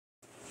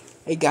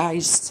Hey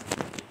guys,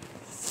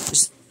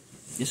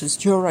 this is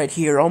Joe right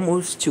here.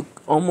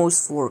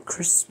 Almost for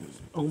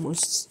Christmas,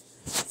 almost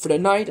for the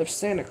night of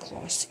Santa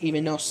Claus.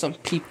 Even though some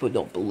people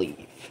don't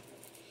believe,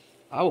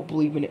 I will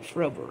believe in it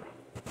forever.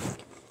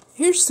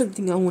 Here's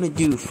something I want to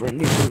do for a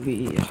new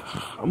movie,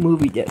 a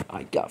movie that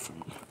I got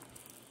from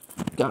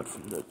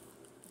the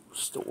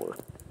store.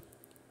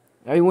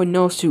 Everyone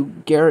knows who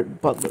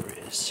Garrett Butler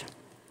is.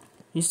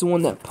 He's the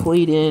one that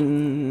played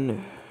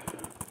in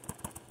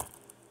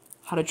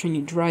How to Train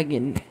Your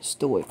Dragon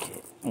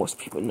Stoic. Most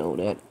people know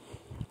that.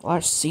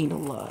 Last Seen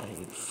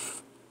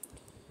Alive.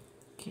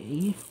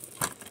 Okay.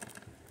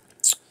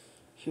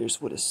 Here's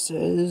what it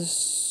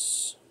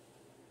says.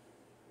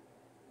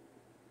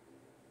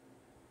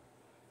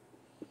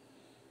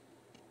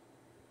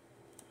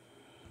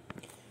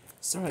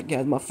 Sorry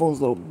guys, my phone's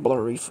a little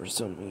blurry for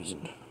some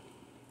reason.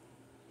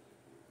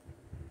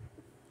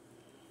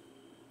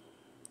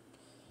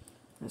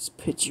 That's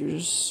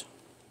pictures.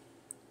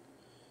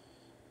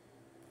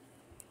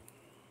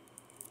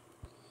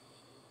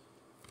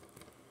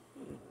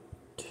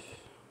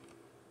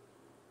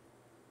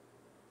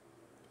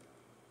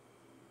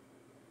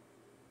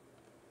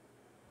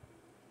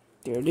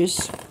 There it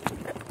is.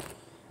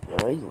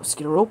 Alright, let's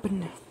get her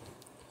open.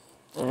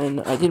 And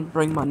I didn't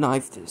bring my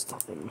knife this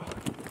time,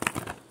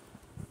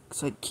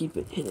 because I keep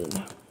it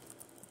hidden.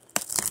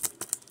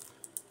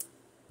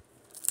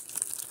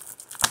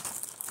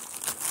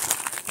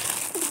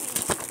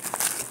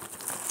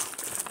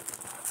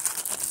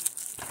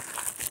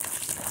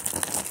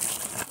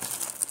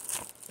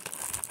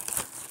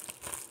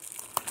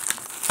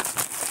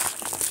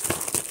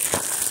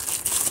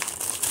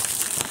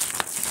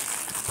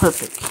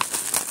 Perfect.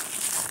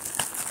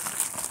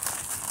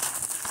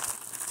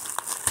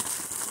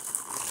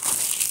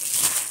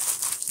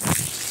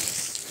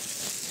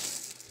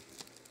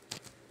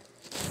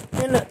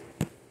 And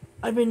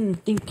I've been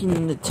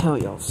thinking to tell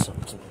y'all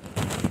something.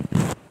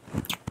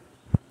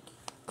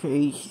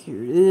 Okay,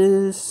 here it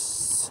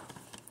is.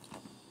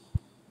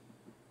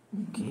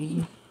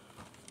 Okay.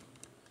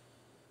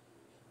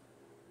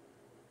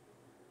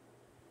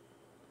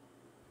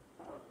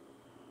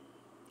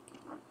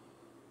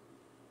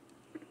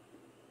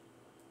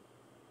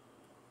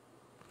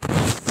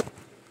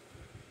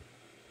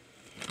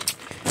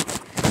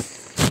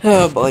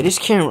 Oh boy, this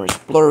camera is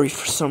blurry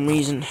for some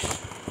reason.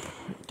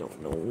 I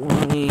don't know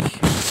why.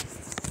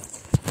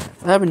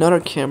 I have another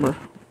camera,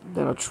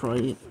 then I'll try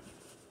it.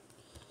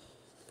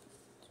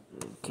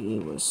 Okay,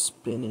 let's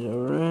spin it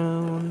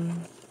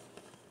around.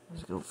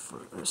 Let's go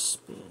for a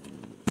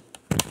spin.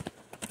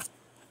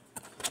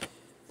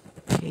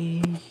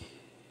 Okay.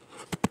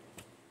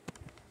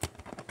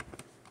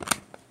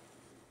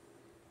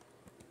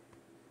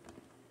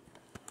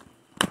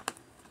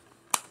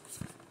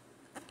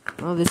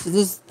 Well, this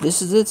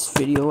is its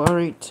video,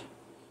 alright.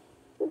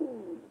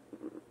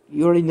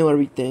 You already know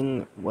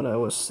everything what I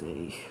will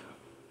say.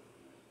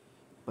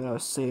 But I'll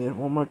say it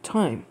one more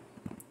time.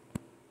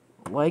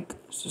 Like,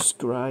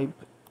 subscribe,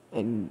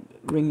 and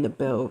ring the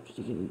bell so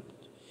you can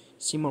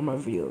see more of my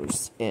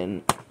videos.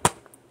 And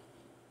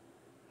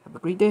have a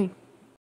great day.